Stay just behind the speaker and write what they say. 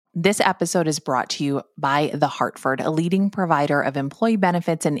This episode is brought to you by The Hartford, a leading provider of employee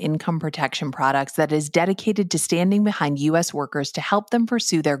benefits and income protection products that is dedicated to standing behind U.S. workers to help them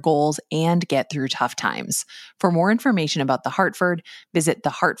pursue their goals and get through tough times. For more information about The Hartford, visit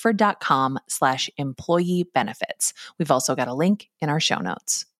thehartford.com/employee benefits. We've also got a link in our show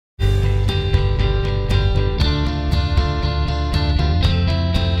notes.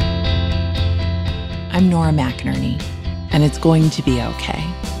 I'm Nora McInerney, and it's going to be okay.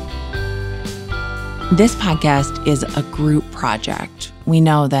 This podcast is a group project. We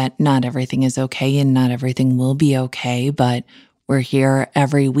know that not everything is okay and not everything will be okay, but we're here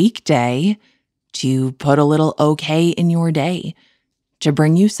every weekday to put a little okay in your day, to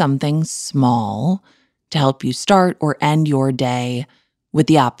bring you something small to help you start or end your day with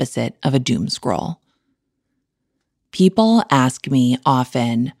the opposite of a doom scroll. People ask me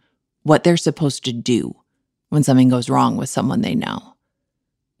often what they're supposed to do when something goes wrong with someone they know.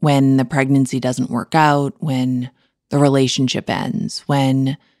 When the pregnancy doesn't work out, when the relationship ends,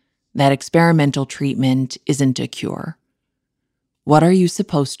 when that experimental treatment isn't a cure. What are you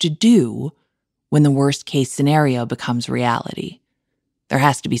supposed to do when the worst case scenario becomes reality? There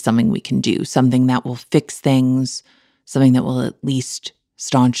has to be something we can do, something that will fix things, something that will at least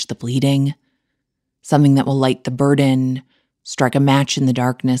staunch the bleeding, something that will light the burden, strike a match in the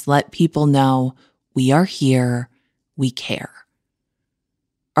darkness, let people know we are here, we care.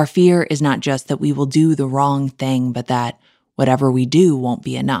 Our fear is not just that we will do the wrong thing, but that whatever we do won't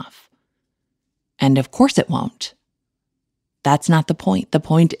be enough. And of course it won't. That's not the point. The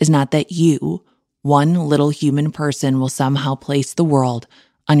point is not that you, one little human person, will somehow place the world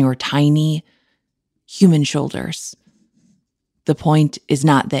on your tiny human shoulders. The point is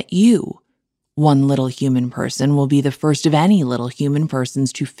not that you, one little human person, will be the first of any little human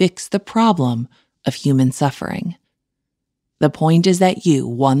persons to fix the problem of human suffering. The point is that you,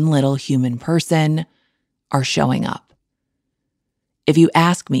 one little human person, are showing up. If you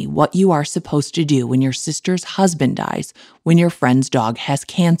ask me what you are supposed to do when your sister's husband dies, when your friend's dog has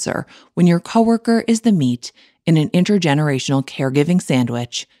cancer, when your coworker is the meat in an intergenerational caregiving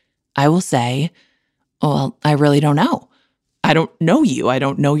sandwich, I will say, well, I really don't know. I don't know you. I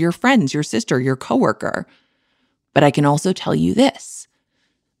don't know your friends, your sister, your coworker. But I can also tell you this.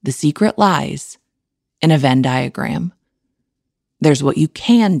 The secret lies in a Venn diagram. There's what you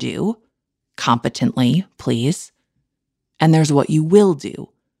can do, competently, please, and there's what you will do,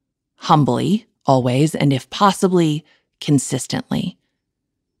 humbly, always, and if possibly, consistently.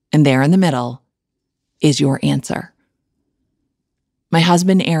 And there in the middle is your answer. My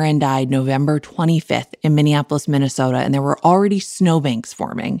husband, Aaron, died November 25th in Minneapolis, Minnesota, and there were already snowbanks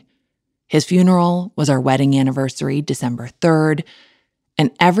forming. His funeral was our wedding anniversary, December 3rd, and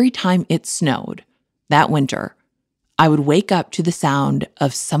every time it snowed that winter, I would wake up to the sound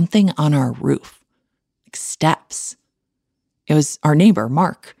of something on our roof, like steps. It was our neighbor,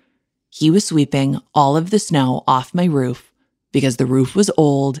 Mark. He was sweeping all of the snow off my roof because the roof was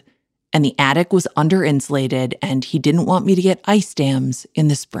old and the attic was under-insulated and he didn't want me to get ice dams in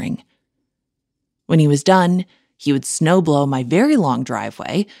the spring. When he was done, he would snow blow my very long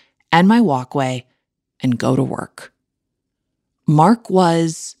driveway and my walkway and go to work. Mark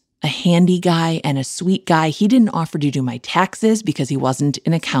was a handy guy and a sweet guy. He didn't offer to do my taxes because he wasn't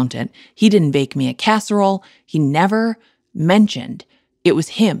an accountant. He didn't bake me a casserole. He never mentioned it was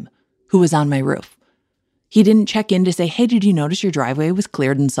him who was on my roof. He didn't check in to say, hey, did you notice your driveway was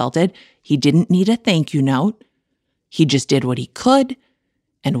cleared and salted? He didn't need a thank you note. He just did what he could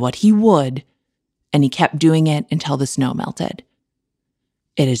and what he would, and he kept doing it until the snow melted.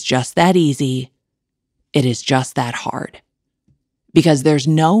 It is just that easy. It is just that hard. Because there's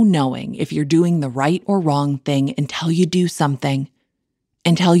no knowing if you're doing the right or wrong thing until you do something,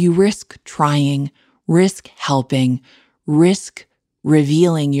 until you risk trying, risk helping, risk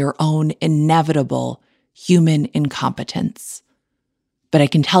revealing your own inevitable human incompetence. But I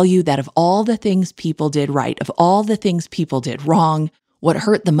can tell you that of all the things people did right, of all the things people did wrong, what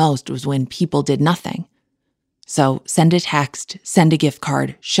hurt the most was when people did nothing. So send a text, send a gift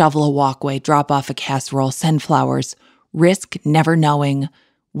card, shovel a walkway, drop off a casserole, send flowers. Risk never knowing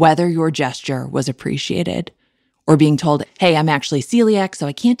whether your gesture was appreciated or being told, hey, I'm actually celiac, so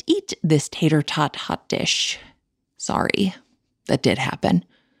I can't eat this tater tot hot dish. Sorry, that did happen.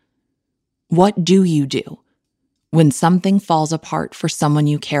 What do you do when something falls apart for someone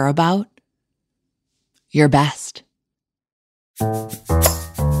you care about? Your best.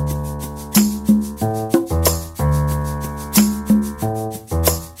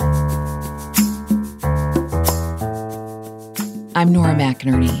 I'm Nora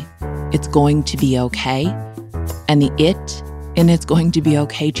McInerney. It's going to be okay. And the it and it's going to be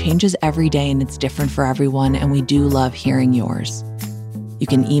okay changes every day and it's different for everyone, and we do love hearing yours. You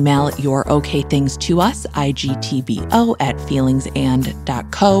can email your okay things to us,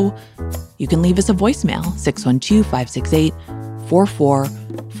 igtbo@feelingsand.co. You can leave us a voicemail,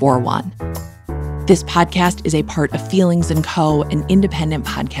 612-568-4441. This podcast is a part of Feelings & Co., an independent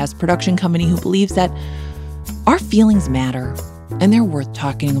podcast production company who believes that our feelings matter, and they're worth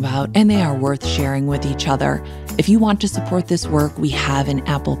talking about, and they are worth sharing with each other. If you want to support this work, we have an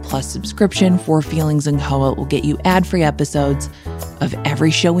Apple Plus subscription for Feelings & Co. It will get you ad-free episodes of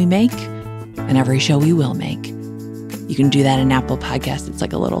every show we make and every show we will make. You can do that in Apple Podcasts. It's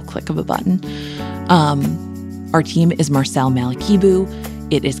like a little click of a button. Our team is Marcel Malikibu.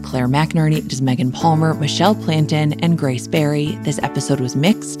 It is Claire McNerney. It is Megan Palmer, Michelle Planton, and Grace Berry. This episode was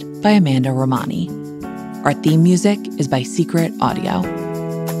mixed by Amanda Romani. Our theme music is by Secret Audio.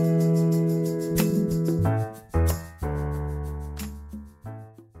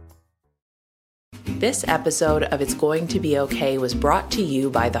 This episode of It's Going to Be Okay was brought to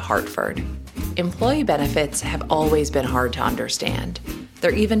you by The Hartford. Employee benefits have always been hard to understand.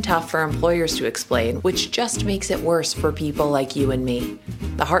 They're even tough for employers to explain, which just makes it worse for people like you and me.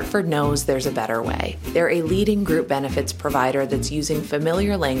 The Hartford knows there's a better way. They're a leading group benefits provider that's using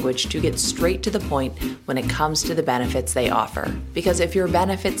familiar language to get straight to the point when it comes to the benefits they offer. Because if your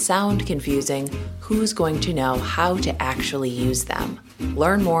benefits sound confusing, who's going to know how to actually use them?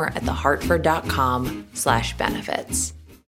 Learn more at thehartford.com/benefits.